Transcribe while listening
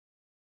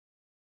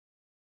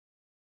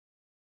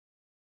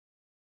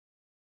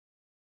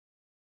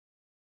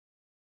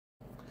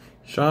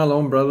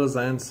Shalom, brothers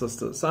and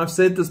sisters. I've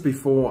said this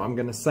before. I'm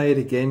going to say it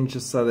again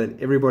just so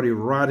that everybody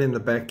right in the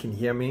back can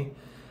hear me.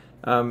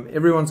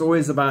 Everyone's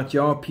always about,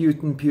 yeah,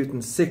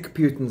 Putin's sick,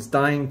 Putin's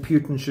dying,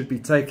 Putin should be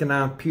taken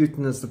out,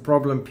 Putin is the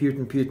problem,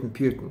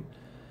 Putin.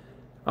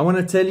 I want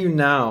to tell you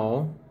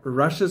now,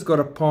 Russia's got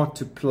a part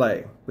to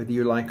play, whether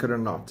you like it or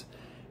not.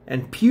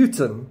 And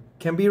Putin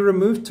can be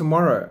removed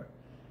tomorrow.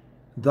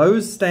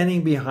 Those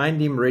standing behind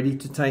him ready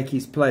to take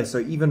his place are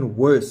even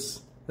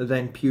worse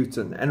than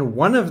Putin. And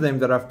one of them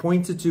that I've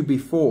pointed to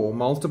before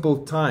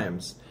multiple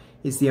times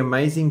is the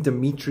amazing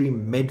Dmitry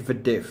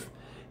Medvedev.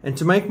 And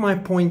to make my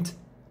point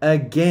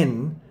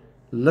again,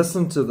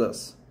 listen to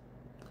this.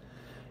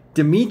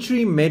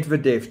 Dmitry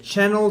Medvedev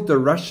channeled the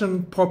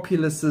Russian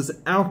populace's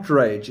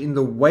outrage in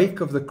the wake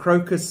of the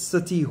Crocus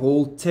City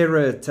Hall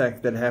terror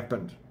attack that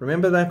happened.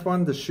 Remember that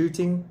one, the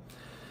shooting?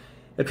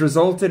 It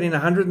resulted in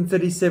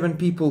 137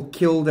 people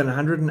killed and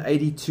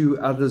 182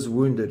 others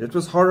wounded. It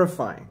was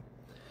horrifying.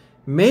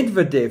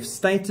 Medvedev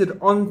stated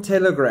on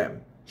Telegram,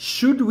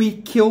 "Should we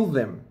kill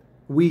them?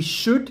 We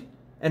should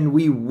and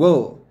we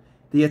will.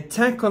 The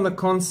attack on the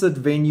concert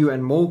venue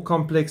and mall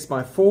complex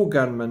by 4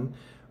 gunmen,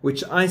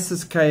 which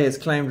ISIS-K has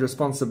claimed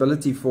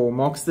responsibility for,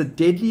 marks the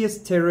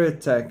deadliest terror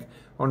attack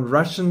on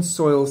Russian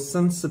soil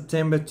since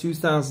September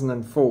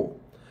 2004.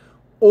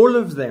 All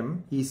of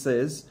them," he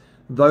says,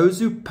 "those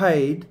who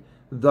paid,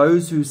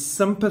 those who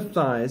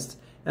sympathized,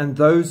 and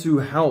those who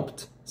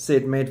helped,"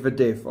 said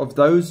Medvedev, "of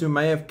those who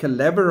may have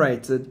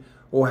collaborated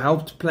or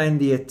helped plan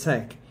the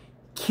attack.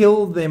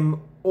 Kill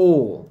them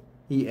all,"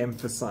 he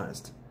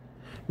emphasized.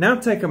 Now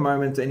take a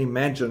moment and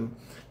imagine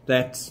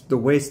that the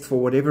West, for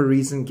whatever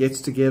reason,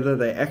 gets together.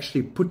 They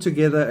actually put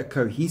together a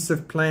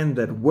cohesive plan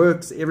that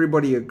works.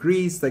 Everybody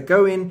agrees. They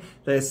go in,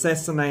 they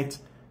assassinate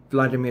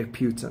Vladimir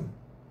Putin.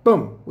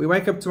 Boom. We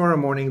wake up tomorrow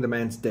morning, the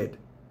man's dead.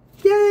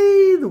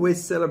 Yay! The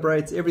West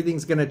celebrates.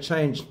 Everything's going to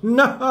change.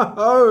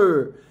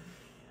 No!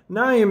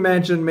 Now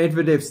imagine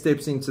Medvedev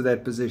steps into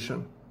that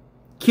position.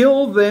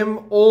 Kill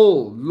them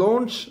all.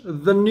 Launch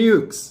the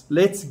nukes.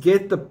 Let's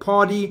get the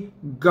party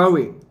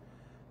going.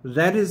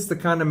 That is the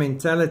kind of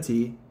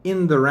mentality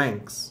in the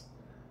ranks.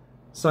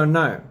 So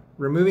no,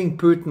 removing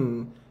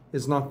Putin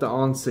is not the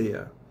answer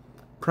here.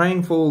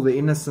 Praying for all the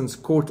innocents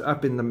caught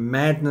up in the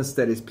madness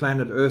that is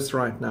planet Earth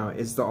right now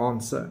is the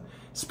answer.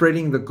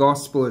 Spreading the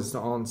gospel is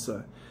the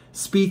answer.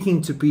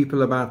 Speaking to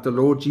people about the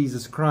Lord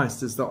Jesus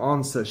Christ is the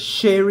answer.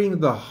 Sharing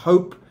the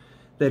hope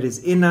that is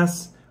in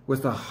us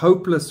with a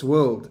hopeless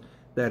world,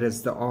 that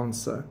is the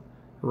answer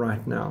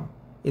right now.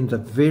 In the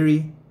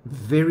very,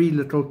 very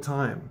little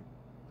time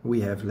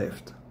we have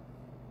left.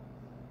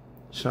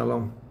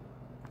 Shalom.